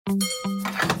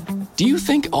Do you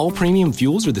think all premium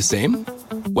fuels are the same?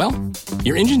 Well,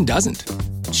 your engine doesn't.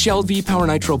 Shell V-Power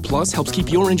Nitro Plus helps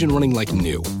keep your engine running like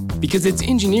new because it's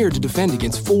engineered to defend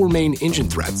against 4 main engine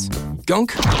threats: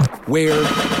 gunk, wear,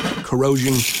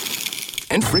 corrosion,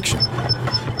 and friction.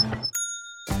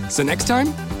 So next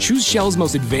time, choose Shell's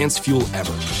most advanced fuel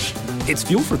ever. It's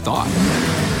fuel for thought.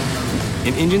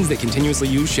 In engines that continuously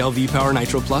use Shell V-Power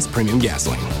Nitro Plus premium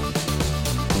gasoline.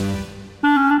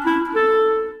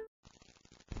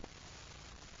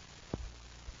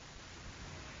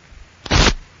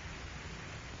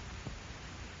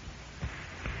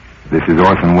 This is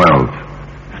Orson Welles,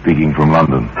 speaking from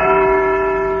London.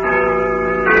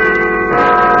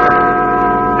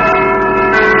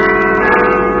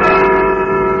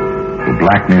 The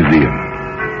Black Museum,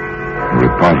 a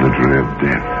repository of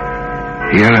death.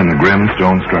 Here in the grim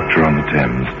stone structure on the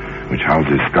Thames, which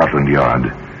houses Scotland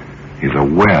Yard, is a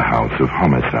warehouse of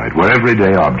homicide, where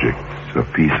everyday objects, a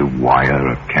piece of wire,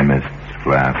 a chemist's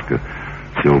flask, a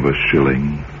silver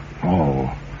shilling, all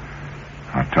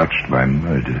are touched by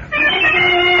murder.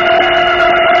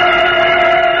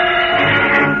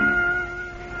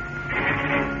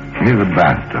 Here's a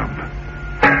bathtub.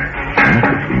 That's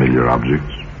a familiar object.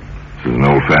 This is an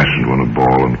old-fashioned one, a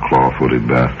ball and claw-footed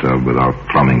bathtub without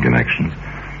plumbing connections.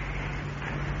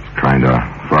 It's kind our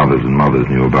fathers and mothers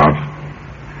knew about.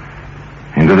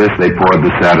 Into this they poured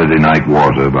the Saturday night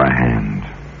water by hand.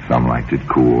 Some liked it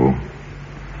cool.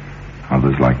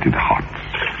 Others liked it hot.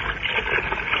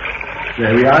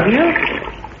 There we are, dear.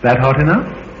 That hot enough?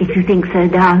 If you think so,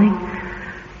 darling.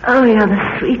 Oh, you're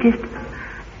the sweetest.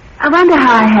 I wonder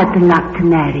how I had the luck to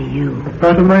marry you.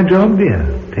 Part of my job,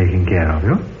 dear, taking care of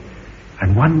you.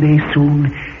 And one day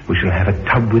soon, we shall have a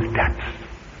tub with taps.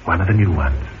 One of the new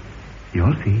ones.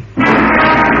 You'll see.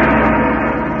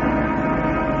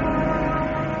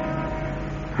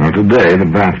 Well, today the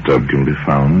bathtub can be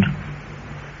found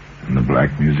in the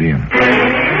Black Museum.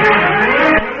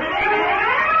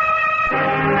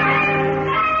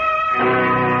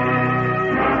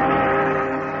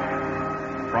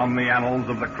 From the annals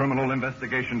of the Criminal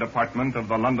Investigation Department of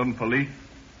the London Police,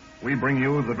 we bring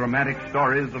you the dramatic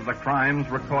stories of the crimes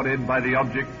recorded by the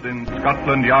objects in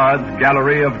Scotland Yard's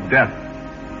Gallery of Death,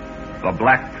 the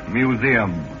Black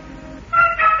Museum.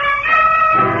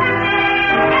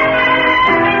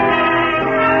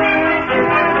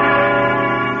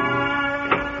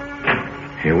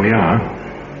 Here we are.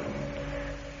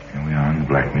 Here we are in the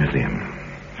Black Museum.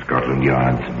 Scotland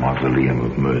Yard's mausoleum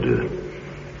of murder.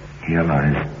 Here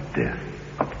lies death.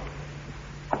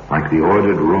 Like the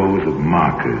ordered rows of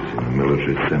markers in a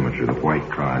military cemetery, the white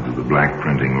cards of the black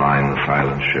printing line the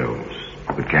silent shelves,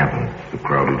 the cabinets, the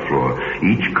crowded floor,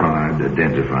 each card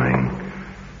identifying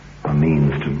a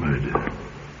means to murder.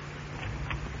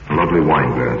 A lovely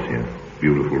wine glass here,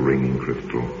 beautiful ringing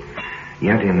crystal.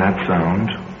 Yet in that sound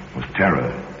was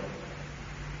terror.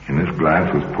 In this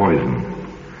glass was poison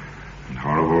and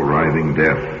horrible writhing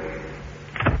death.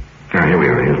 Now, here we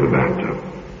are. Here's the bathtub.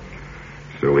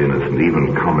 So innocent,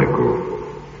 even comical.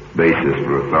 Basis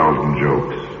for 1,000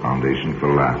 jokes. Foundation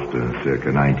for laughter,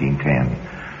 circa 1910.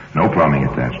 No plumbing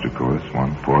attached, of course.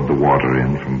 One poured the water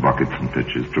in from buckets and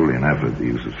pitchers. Truly an effort, the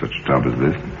use of such a tub as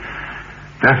this.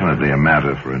 Definitely a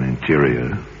matter for an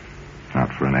interior,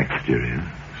 not for an exterior.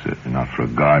 Certainly not for a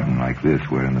garden like this,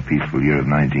 where in the peaceful year of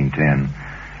 1910,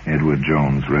 Edward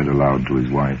Jones read aloud to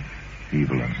his wife,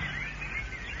 Evelyn.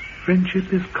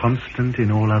 Friendship is constant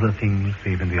in all other things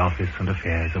save in the office and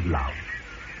affairs of love.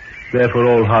 Therefore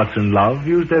all hearts in love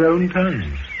use their own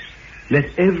tongues.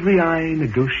 Let every eye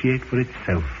negotiate for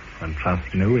itself and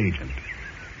trust no agent.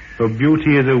 For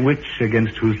beauty is a witch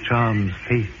against whose charms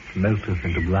faith melteth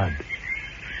into blood.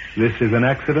 This is an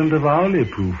accident of hourly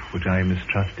proof which I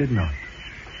mistrusted not.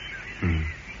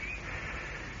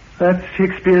 That's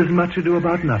Shakespeare's Much Ado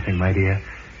About Nothing, my dear.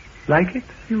 Like it?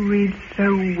 You read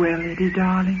so well, Eddie,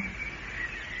 darling.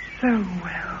 So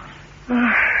well.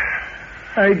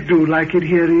 I do like it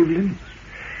here, Evelyn.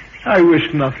 I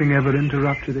wish nothing ever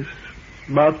interrupted us.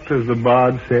 But, as the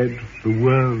bard said, the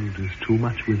world is too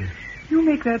much with us. You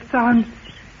make that sound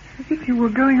as if you were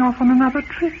going off on another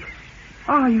trip.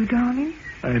 Are you, darling?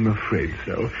 I'm afraid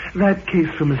so. That case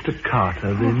for Mr.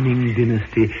 Carter, the Ming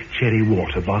Dynasty cherry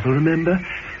water bottle, remember?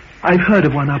 I've heard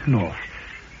of one up north.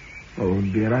 Oh,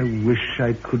 dear, I wish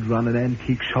I could run an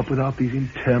antique shop without these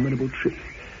interminable trips.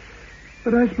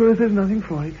 But I suppose there's nothing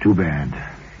for it. Too bad.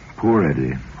 Poor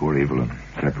Eddie, poor Evelyn,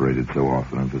 separated so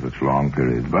often and for such long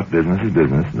periods. But business is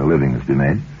business, and a living is to be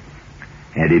made.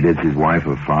 Eddie bids his wife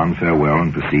a fond farewell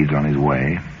and proceeds on his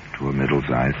way to a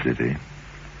middle-sized city.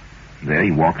 There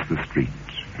he walks the streets,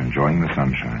 enjoying the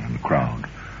sunshine and the crowd.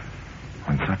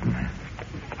 when suddenly...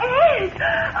 Ed!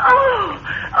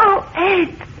 Oh,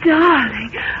 Ed,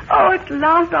 darling. Oh, at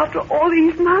last, after all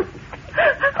these months.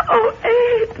 Oh,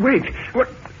 Ed. Wait, what?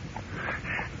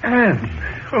 Anne.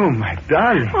 Oh, my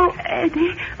darling. Oh,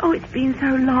 Eddie. Oh, it's been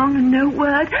so long and no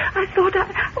word. I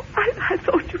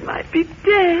thought you might be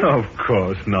dead. Of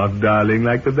course not, darling,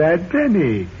 like the bad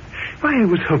penny. Why, I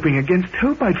was hoping against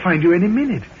hope I'd find you any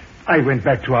minute. I went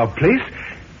back to our place,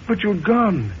 but you'd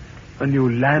gone. A new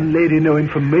landlady, no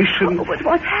information. Oh, but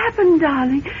what happened,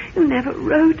 darling? You never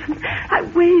wrote, and I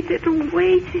waited and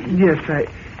waited. Yes,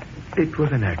 it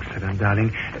was an accident,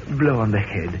 darling. Blow on the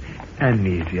head.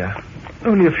 Amnesia.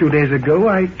 Only a few days ago,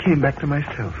 I came back to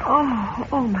myself.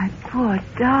 Oh, my poor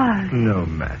darling. No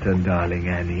matter, darling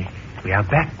Annie. We are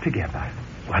back together.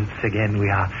 Once again, we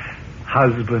are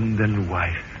husband and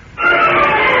wife.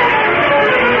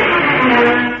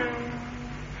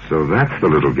 So that's the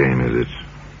little game, is it?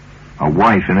 A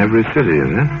wife in every city, is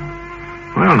it?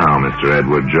 Well, now, Mr.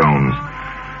 Edward Jones,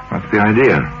 what's the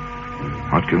idea?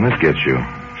 What can this get you,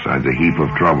 besides a heap of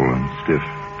trouble and stiff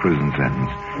prison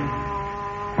sentence?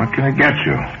 What can it get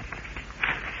you?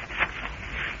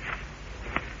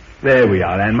 There we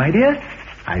are, Anne, my dear.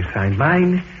 I signed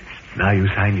mine. Now you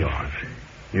sign yours.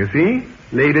 You see?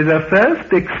 Ladies are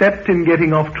first, except in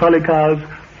getting off trolley cars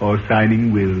or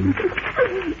signing wills.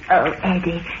 Oh,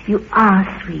 Eddie, you are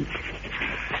sweet.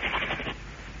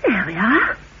 There we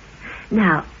are.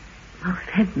 Now,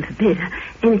 heaven forbid,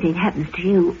 anything happens to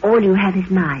you, all you have is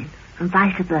mine, and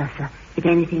vice versa, if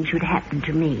anything should happen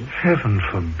to me. Heaven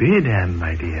forbid, Anne,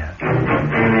 my dear.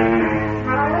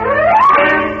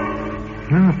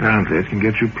 Well, apparently it can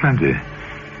get you plenty.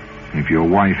 If your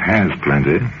wife has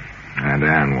plenty, and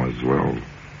Anne was, well,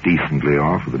 decently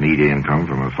off with an easy income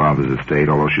from her father's estate,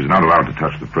 although she's not allowed to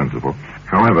touch the principal.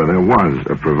 However, there was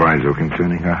a proviso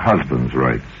concerning her husband's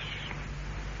rights.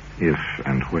 If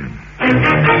and when.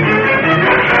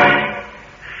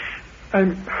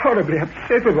 I'm horribly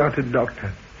upset about it,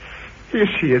 Doctor. Here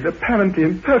she is, apparently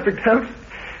in perfect health.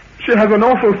 She has an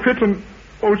awful fit, and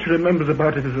all she remembers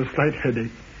about it is a slight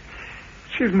headache.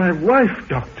 She's my wife,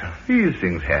 Doctor. These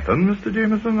things happen, Mr.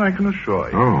 Jameson, I can assure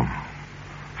you. Oh.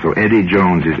 So Eddie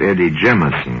Jones is Eddie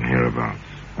Jemison hereabouts.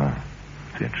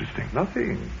 It's interesting.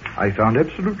 Nothing. I found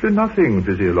absolutely nothing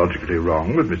physiologically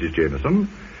wrong with Mrs. Jameson.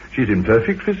 She's in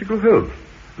perfect physical health.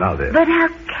 Now then. But how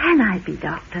can I be,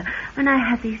 Doctor, when I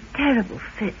have these terrible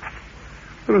fits?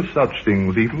 There are such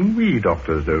things even we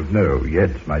doctors don't know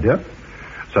yet, my dear.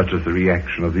 Such as the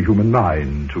reaction of the human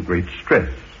mind to great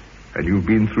stress. And you've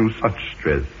been through such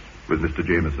stress with Mr.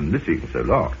 Jameson missing so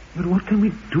long. But what can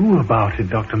we do about it,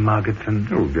 Dr. Margetson?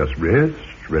 Oh, just rest,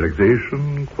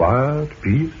 relaxation, quiet,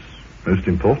 peace. Most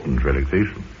important,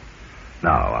 relaxation.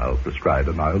 Now I'll prescribe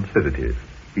a mild sedative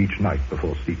each night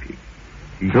before sleeping.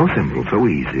 So simple, so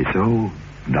easy, so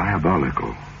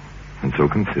diabolical, and so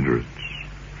considerate.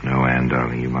 No, Anne,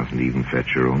 darling, you mustn't even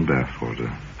fetch your own bathwater.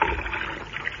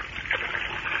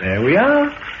 There we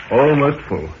are, almost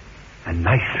full, and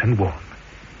nice and warm.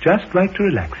 Just right to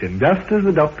relax him, just as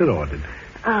the doctor ordered.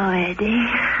 Oh, Eddie,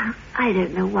 I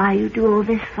don't know why you do all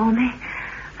this for me.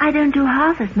 I don't do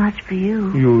half as much for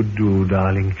you. You do,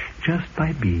 darling, just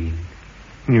by being.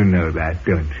 You know that,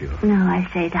 don't you? No, I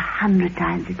say it 100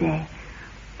 times a day.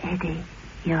 Eddie,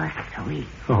 you're sweet.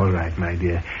 All right, my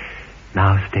dear.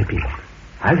 Now step in.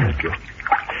 I'll help you.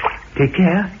 Take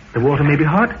care. The water may be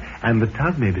hot, and the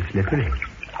tub may be slippery.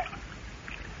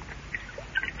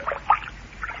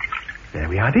 There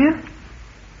we are, dear.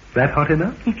 Is that hot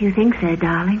enough? If you think so,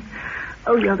 darling.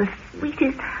 Oh, you're the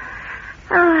sweetest.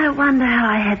 Oh, I wonder how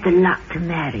I had the luck to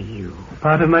marry you.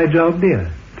 Part of my job,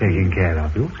 dear. Taking care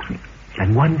of you.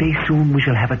 And one day soon we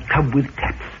shall have a tub with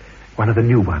taps. One of the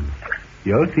new ones.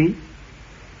 You'll see.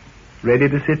 Ready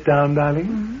to sit down,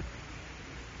 darling?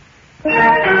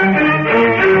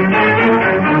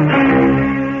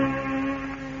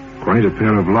 Quite a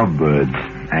pair of lovebirds,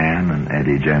 Anne and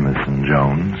Eddie Jemison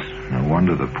Jones. No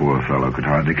wonder the poor fellow could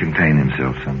hardly contain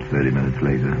himself some 30 minutes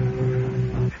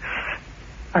later.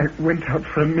 I went out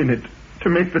for a minute to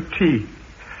make the tea.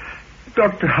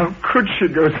 Doctor, how could she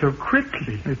go so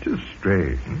quickly? It is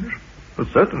strange. Well,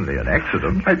 certainly an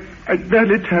accident. I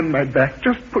barely turned my back,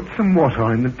 just put some water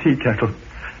on in the tea kettle.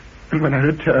 And when I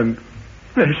returned,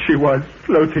 there she was,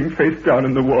 floating face down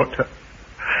in the water.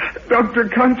 Doctor,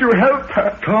 can't you help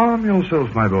her? Calm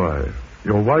yourself, my boy.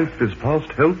 Your wife is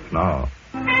past help now.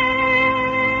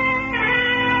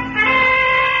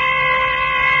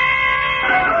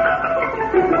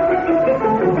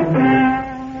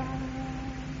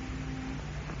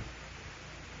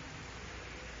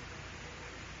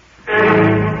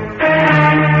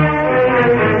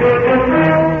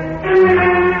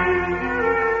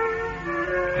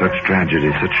 Such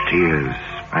tragedy, such tears,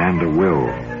 and a will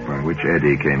by which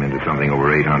Eddie came into something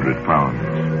over 800 pounds.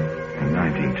 In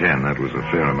 1910, that was a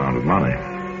fair amount of money.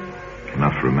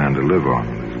 Enough for a man to live on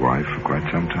with his wife for quite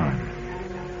some time,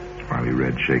 while he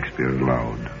read Shakespeare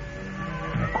aloud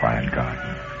in a quiet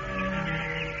garden.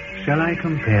 Shall I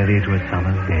compare thee to a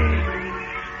summer's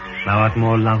day? Thou art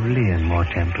more lovely and more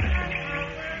temperate.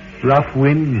 Rough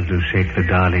winds do shake the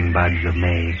darling buds of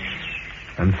May,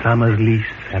 and summer's lease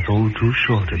hath all too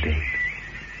short a date.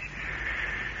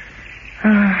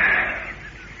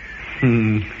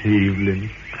 Evelyn,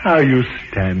 how you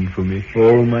stand for me,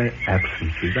 all my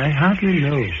absences, I hardly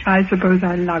know. I suppose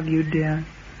I love you, dear.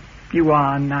 You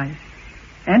are nice.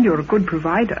 And you're a good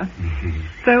provider.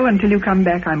 So until you come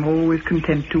back, I'm always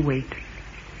content to wait.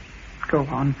 Go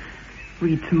on.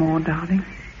 Read some more, darling.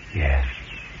 Yes.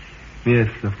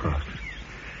 Yes, of course.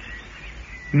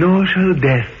 Nor shall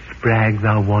death brag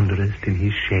thou wanderest in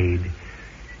his shade,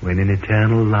 when in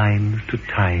eternal lines to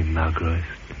time thou growest.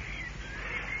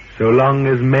 So long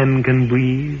as men can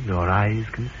breathe or eyes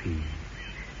can see,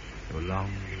 so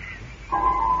long as...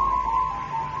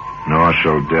 Nor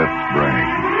shall death brag,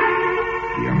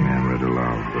 the young man read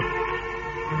aloud, but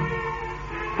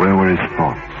where were his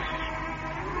thoughts?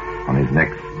 On his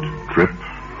next trip?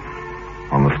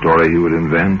 On the story he would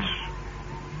invent?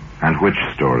 And which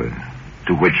story?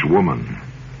 To which woman?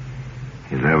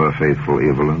 His ever-faithful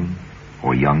Evelyn,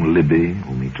 or young Libby,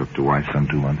 whom he took to wife some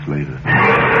 2 months later?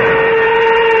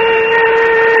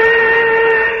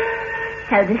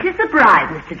 So this is the bride,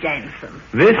 Mr. Jameson.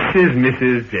 This is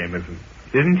Mrs. Jameson.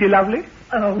 Isn't she lovely?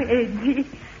 Oh, Eddie,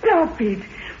 stop it.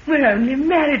 We're only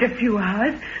married a few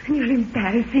hours, and you're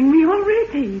embarrassing me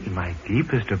already. My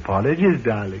deepest apologies,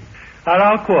 darling. Are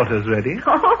our quarters ready?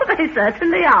 Oh, they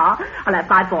certainly are. I'll have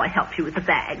my boy help you with the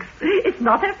bags. It's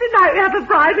not every night we have a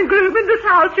bride and groom in this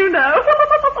house, you know.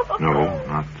 No,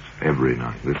 not every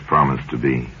night. This promised to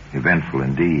be eventful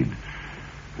indeed,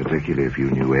 particularly if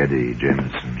you knew Eddie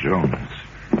Jameson Jones.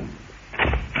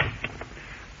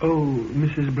 Oh,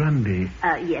 Mrs. Grundy.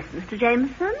 Yes, Mr.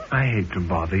 Jameson? I hate to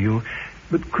bother you,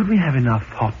 but could we have enough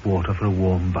hot water for a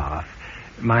warm bath?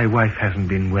 My wife hasn't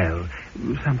been well.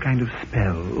 Some kind of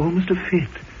spell, almost a fit.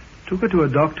 Took her to a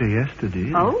doctor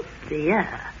yesterday. Oh, dear.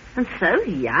 And so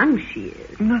young she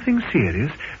is. Nothing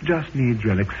serious, just needs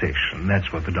relaxation.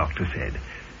 That's what the doctor said.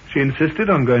 She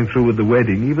insisted on going through with the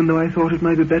wedding, even though I thought it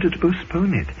might be better to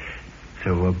postpone it.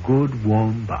 So a good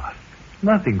warm bath.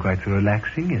 Nothing quite so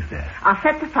relaxing, is there? I'll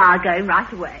set the fire going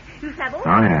right away. You have all...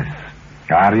 Oh, yes.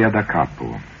 Aria da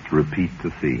capo. To repeat the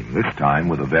theme, this time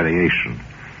with a variation.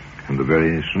 And the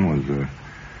variation was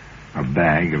a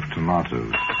bag of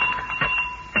tomatoes.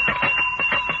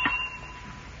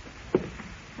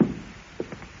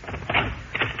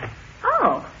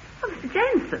 Oh, Mr.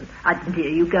 Jameson, I didn't hear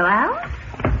you go out.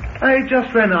 I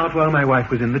just ran out while my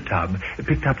wife was in the tub,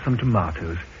 picked up some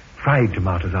tomatoes. Fried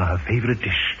tomatoes are her favorite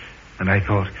dish. And I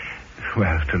thought,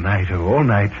 well, tonight or all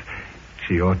night,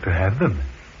 she ought to have them.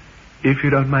 If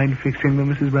you don't mind fixing them,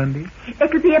 Mrs. Grundy.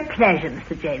 It'll be a pleasure,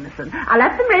 Mr. Jameson. I'll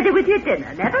have them ready with your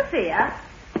dinner, never fear.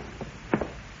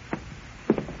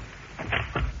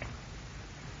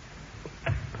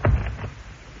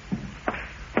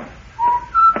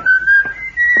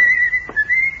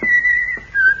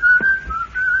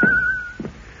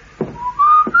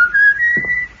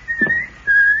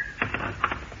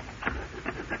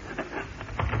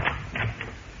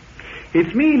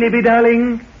 It's me, Libby,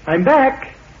 darling. I'm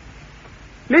back.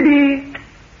 Libby!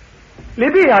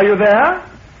 Libby, are you there?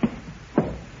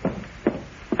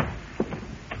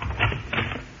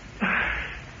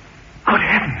 Good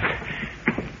heavens.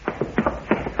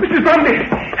 Mrs. Grundy,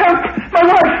 help!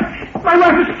 My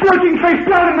wife is floating face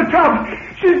down in the tub.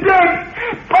 She's dead.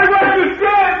 My wife is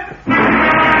dead.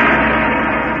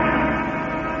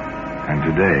 And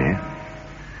today,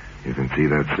 you can see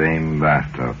that same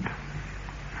bathtub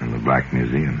in the Black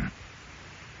Museum.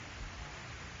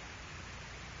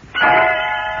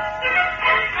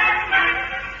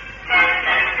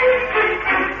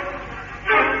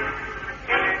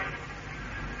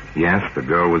 Yes, the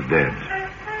girl was dead,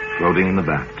 floating in the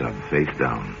bathtub, face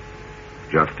down,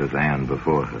 just as Anne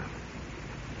before her.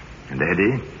 And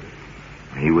Eddie,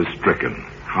 he was stricken,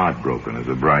 heartbroken, as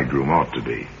a bridegroom ought to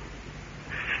be.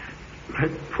 My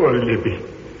poor Libby,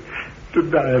 to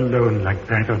die alone like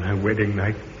that on her wedding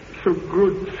night. So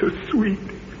good, so sweet,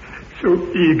 so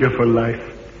eager for life,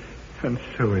 and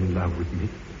so in love with me.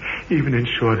 Even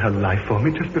insured her life for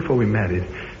me just before we married,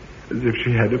 as if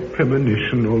she had a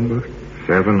premonition almost.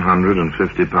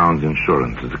 £750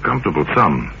 insurance is a comfortable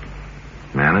sum.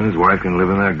 Man and his wife can live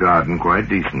in their garden quite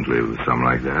decently with a sum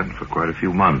like that for quite a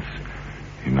few months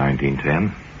in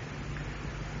 1910.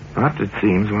 But it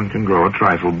seems one can grow a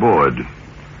trifle bored,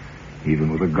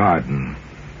 even with a garden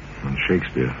and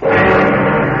Shakespeare.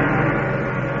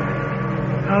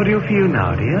 How do you feel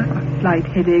now, dear? A slight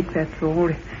headache, that's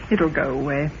all. It'll go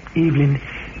away. Evelyn,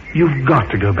 you've got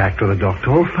to go back to the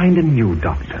doctor or find a new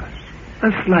doctor.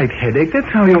 A slight headache, that's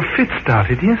how your fit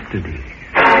started yesterday.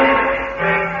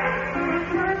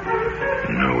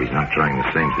 No, he's not trying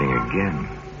the same thing again.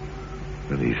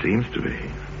 But he seems to be.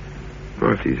 Of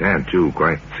course, he's had 2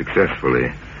 quite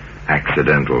successfully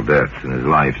accidental deaths in his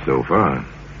life so far.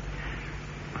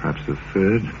 Perhaps a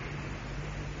 3rd?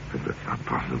 But that's not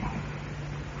possible.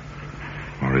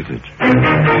 Or is it?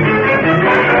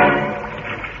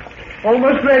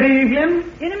 Almost ready, Evelyn?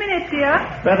 In a minute,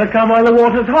 dear. Better come while the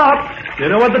water's hot. You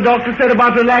know what the doctor said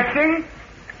about relaxing?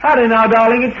 Hurry now,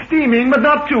 darling. It's steaming, but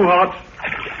not too hot.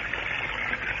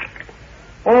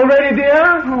 All ready,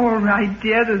 dear? All right,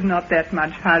 dear. There's not that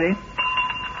much hurry.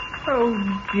 Oh,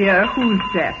 dear. Who's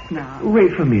that now?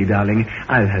 Wait for me, darling.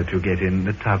 I'll help you get in.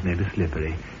 The tub may be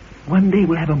slippery. One day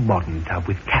we'll have a modern tub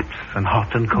with taps and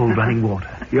hot and cold running water.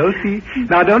 You'll see.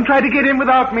 Now, don't try to get in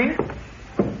without me.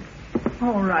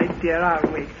 All right, dear.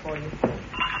 I'll wait for you.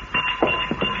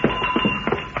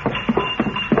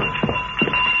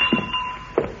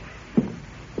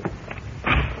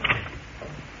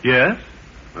 Yes?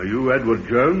 Are you Edward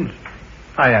Jones?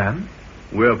 I am.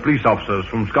 We're police officers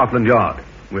from Scotland Yard.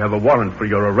 We have a warrant for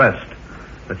your arrest.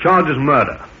 The charge is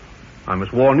murder. I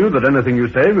must warn you that anything you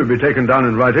say will be taken down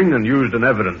in writing and used in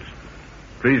evidence.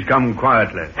 Please come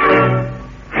quietly.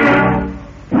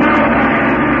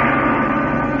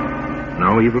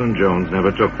 No, Evelyn Jones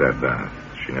never took that bath.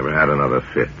 She never had another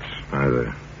fit,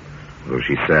 either. Though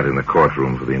she sat in the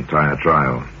courtroom for the entire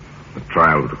trial. The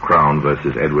trial of the Crown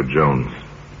versus Edward Jones,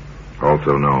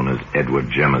 also known as Edward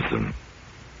Jemison.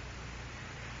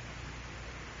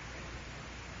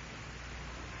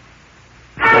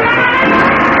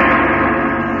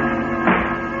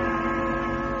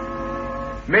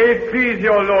 May it please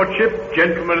your lordship,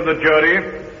 gentlemen of the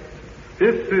jury,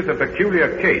 this is a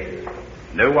peculiar case.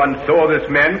 No one saw this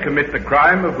man commit the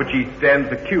crime of which he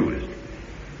stands accused.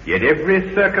 Yet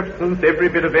every circumstance, every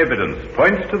bit of evidence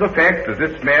points to the fact that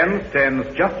this man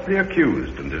stands justly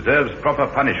accused and deserves proper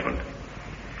punishment.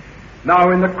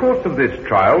 Now, in the course of this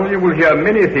trial, you will hear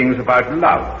many things about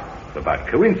love, about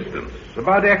coincidence,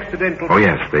 about accidental... Oh,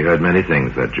 yes, they heard many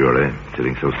things, that jury,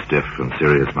 sitting so stiff and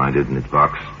serious-minded in its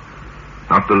box.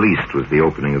 Not the least was the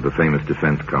opening of the famous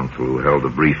defense counsel who held a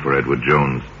brief for Edward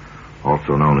Jones,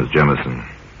 also known as Jemison.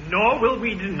 Nor will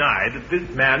we deny that this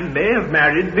man may have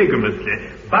married vigorously,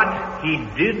 but he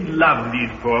did love these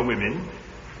poor women,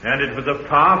 and it was a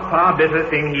far, far better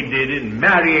thing he did in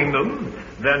marrying them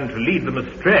than to lead them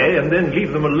astray and then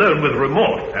leave them alone with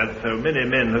remorse, as so many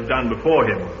men have done before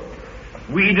him.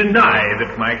 We deny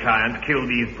that my client killed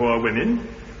these poor women.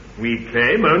 We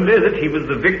claim only that he was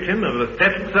the victim of a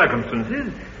set of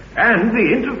circumstances and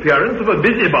the interference of a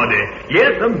busybody.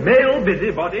 Yes, a male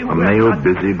busybody. A male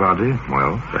busybody?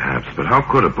 Well, perhaps. But how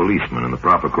could a policeman, in the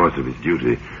proper course of his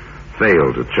duty,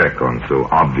 fail to check on so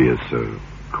obvious a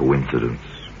coincidence?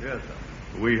 Yes,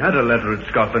 sir. We had a letter at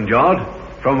Scotland Yard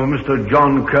from a Mr.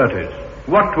 John Curtis.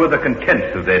 What were the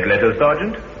contents of that letter,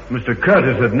 Sergeant? Mr.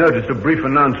 Curtis had noticed a brief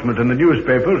announcement in the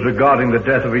newspapers regarding the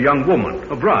death of a young woman,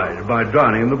 a bride, by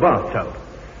drowning in the bathtub.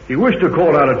 He wished to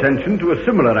call our attention to a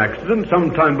similar accident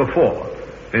some time before.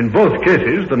 In both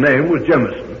cases, the name was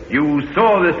Jemison. You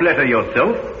saw this letter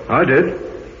yourself? I did.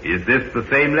 Is this the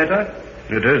same letter?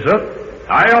 It is, sir.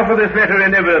 I offer this letter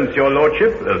in evidence, your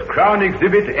lordship, as Crown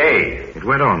Exhibit A. It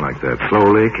went on like that,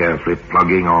 slowly, carefully,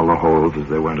 plugging all the holes as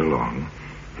they went along.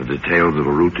 The details of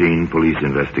a routine police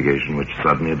investigation which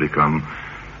suddenly had become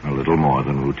a little more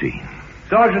than routine.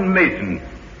 Sergeant Mason,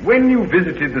 when you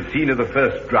visited the scene of the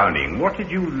first drowning, what did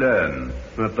you learn?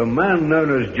 That the man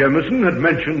known as Jemison had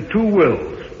mentioned 2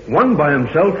 wills. One by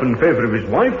himself in favor of his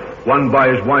wife, one by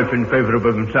his wife in favor of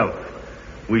himself.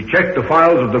 We checked the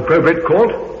files of the probate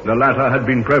court. The latter had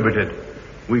been probated.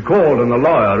 We called on the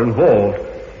lawyer involved.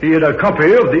 He had a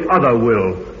copy of the other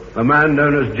will. The man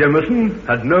known as Jemison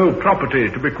had no property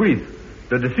to bequeath.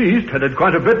 The deceased had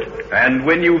quite a bit. And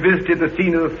when you visited the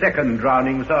scene of the second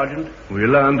drowning, Sergeant? We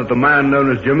learned that the man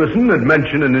known as Jemison had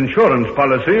mentioned an insurance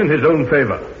policy in his own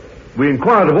favor. We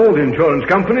inquired of all the insurance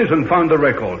companies and found the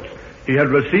records. He had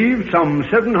received some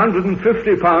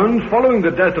 £750 following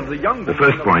the death of the young... The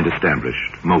first point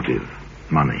established. Motive.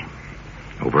 Money.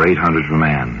 Over 800 from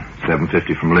Anne.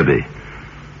 750 from Libby.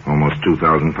 Almost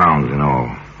 £2,000 in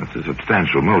all. That's a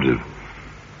substantial motive.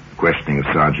 The questioning of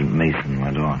Sergeant Mason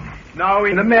went on. Now,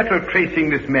 in the matter of tracing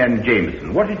this man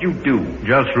Jameson, what did you do?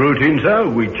 Just routine, sir.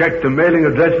 We checked the mailing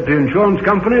address at the insurance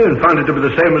company and found it to be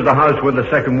the same as the house where the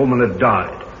second woman had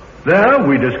died. There,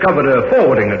 we discovered a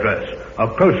forwarding address, a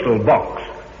postal box.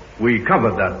 We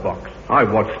covered that box. I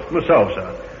watched it myself,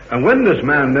 sir. And when this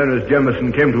man known as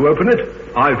Jameson came to open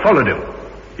it, I followed him.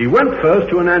 He went first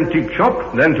to an antique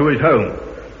shop, then to his home.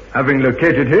 Having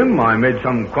located him, I made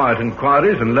some quiet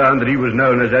inquiries and learned that he was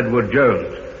known as Edward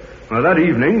Jones. Now, that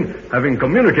evening, having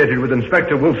communicated with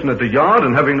Inspector Wilson at the yard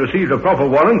and having received a proper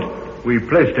warrant, we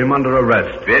placed him under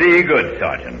arrest. Very good,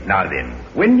 Sergeant. Now then,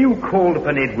 when you called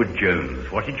upon Edward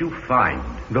Jones, what did you find?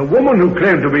 The woman who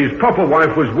claimed to be his proper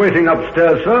wife was waiting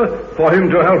upstairs, sir, for him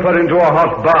to help her into a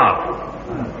hot bath.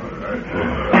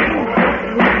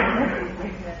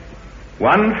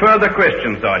 One further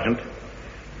question, Sergeant.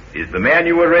 Is the man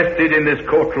you arrested in this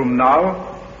courtroom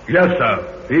now? Yes,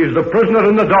 sir. He is the prisoner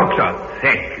in the dock, sir.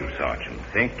 Thank you, Sergeant.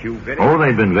 Thank you very much. Oh,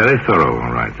 they've been very thorough,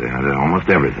 all right. They had almost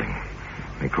everything.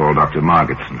 They called Dr.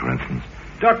 Margetson, for instance.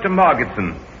 Dr.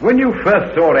 Margetson, when you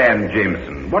first saw Anne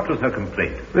Jameson, what was her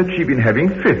complaint? That she'd been having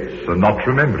fits and not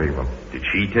remembering them. Did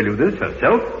she tell you this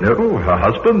herself? No, her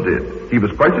husband did. He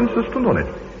was quite insistent on it.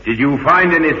 Did you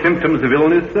find any symptoms of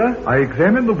illness, sir? I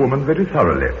examined the woman very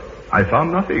thoroughly. I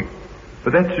found nothing.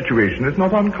 But that situation is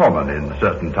not uncommon in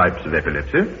certain types of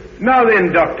epilepsy. Now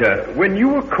then, Doctor, when you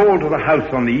were called to the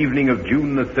house on the evening of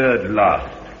June the 3rd last,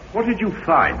 what did you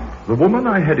find? The woman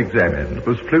I had examined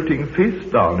was floating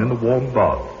face down in the warm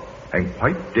bath and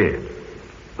quite dead.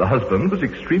 The husband was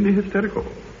extremely hysterical.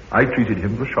 I treated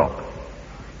him for shock.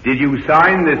 Did you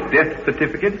sign this death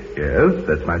certificate? Yes,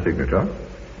 that's my signature.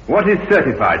 What is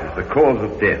certified as the cause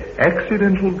of death?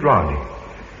 Accidental drowning.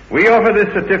 We offer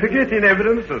this certificate in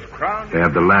evidence as Crown... They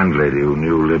had the landlady who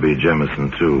knew Libby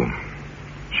Jameson, too.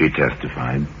 She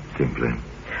testified, simply.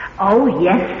 Oh,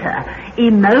 yes, sir. He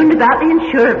moaned about the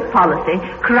insurance policy.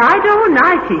 Cried all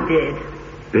night, he did.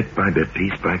 Bit by bit,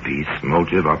 piece by piece,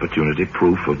 motive, opportunity,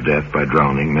 proof of death by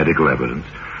drowning, medical evidence.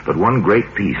 But one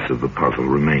great piece of the puzzle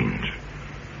remained,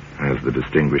 as the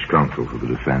distinguished counsel for the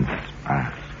defense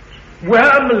asked.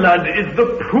 Where, my lad, is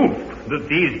the proof that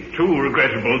these two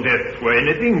regrettable deaths were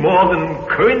anything more than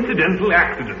coincidental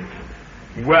accidents?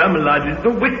 Where, my lad, is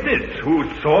the witness who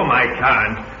saw my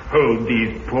client hold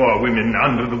these poor women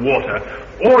under the water,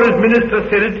 or administer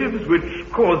sedatives which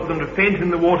caused them to faint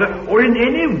in the water, or in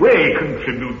any way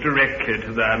contribute directly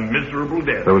to their miserable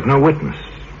death? There was no witness.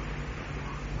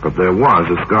 But there was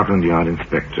a Scotland Yard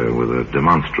inspector with a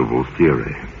demonstrable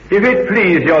theory. If it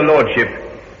please your lordship,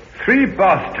 3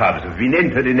 bathtubs have been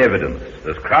entered in evidence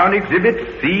as Crown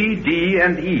Exhibits C, D,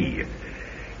 and E.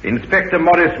 Inspector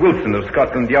Maurice Wilson of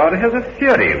Scotland Yard has a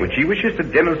theory which he wishes to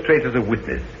demonstrate as a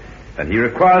witness, and he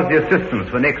requires the assistance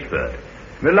of an expert.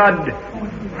 Milord... The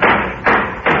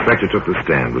inspector took the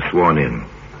stand, was sworn in.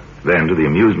 Then, to the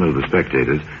amusement of the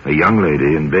spectators, a young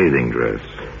lady in bathing dress,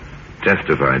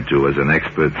 testified to as an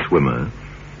expert swimmer,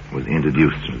 was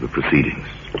introduced into the proceedings.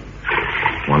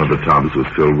 One of the tubs was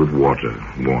filled with water,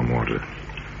 warm water.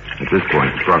 At this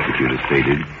point, the prosecutor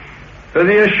stated, For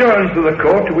the assurance of the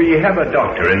court, we have a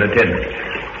doctor in attendance.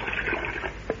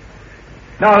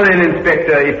 Now then,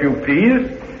 Inspector, if you please,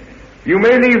 you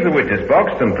may leave the witness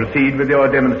box and proceed with your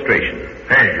demonstration.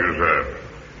 Thank you, sir.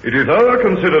 It is our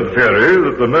considered theory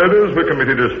that the murders were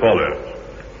committed as follows.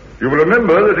 You will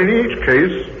remember that in each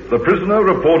case, the prisoner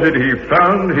reported he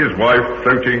found his wife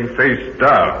floating face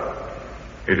down.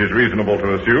 It is reasonable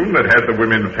to assume that had the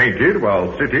women fainted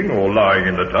while sitting or lying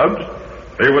in the tubs,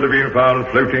 they would have been found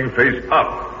floating face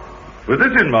up. With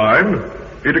this in mind,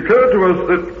 it occurred to us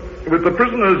that with the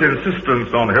prisoner's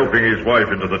insistence on helping his wife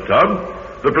into the tub,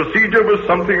 the procedure was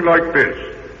something like this.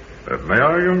 May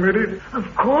I, young lady? Of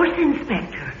course,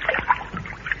 Inspector.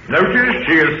 Notice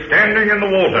she is standing in the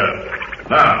water.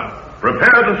 Now,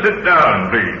 prepare to sit down,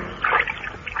 please.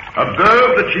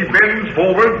 Observe that she bends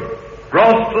forward,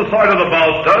 grasps the side of the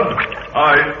bathtub.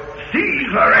 I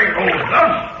seize her ankles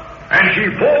thus, and she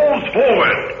falls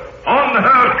forward on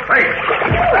her face.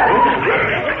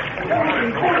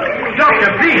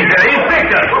 Doctor, please,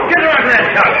 Inspector, get her out of that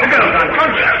tub. The girl's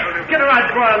unconscious. Get her out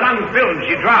before her lungs fill and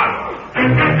she drowns.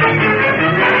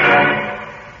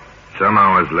 Some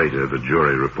hours later, the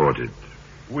jury reported.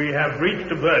 We have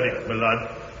reached a verdict, my lord.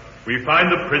 We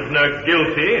find the prisoner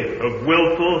guilty of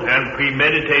willful and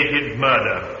premeditated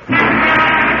murder.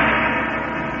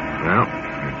 Well,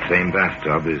 that same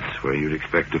bathtub is where you'd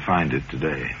expect to find it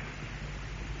today.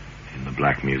 In the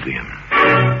Black Museum.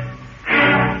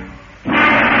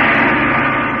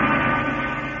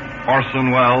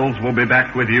 Orson Welles will be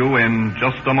back with you in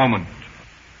just a moment.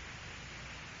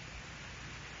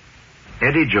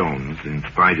 Eddie Jones, in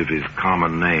spite of his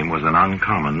common name, was an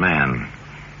uncommon man.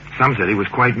 Some said he was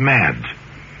quite mad.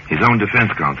 His own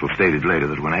defense counsel stated later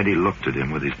that when Eddie looked at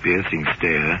him with his piercing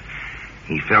stare,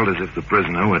 he felt as if the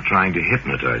prisoner were trying to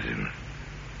hypnotize him.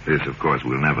 This, of course,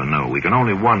 we'll never know. We can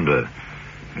only wonder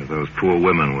if those poor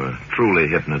women were truly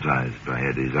hypnotized by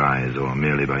Eddie's eyes or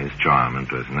merely by his charm and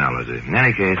personality. In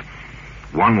any case,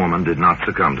 one woman did not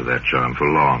succumb to that charm for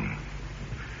long.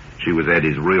 She was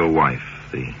Eddie's real wife,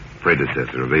 the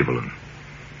predecessor of Evelyn.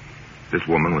 This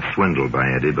woman was swindled by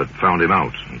Eddie, but found him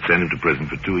out and sent him to prison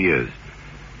for 2 years.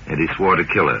 Eddie swore to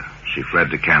kill her. She fled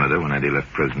to Canada when Eddie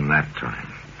left prison that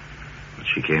time. But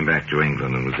she came back to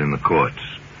England and was in the courts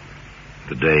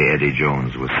the day Eddie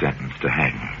Jones was sentenced to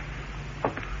hang.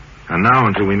 And now,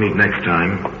 until we meet next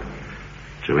time,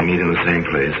 till we meet in the same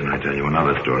place and I tell you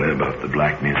another story about the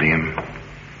Black Museum,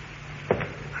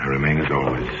 I remain as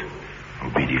always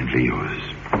obediently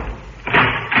yours.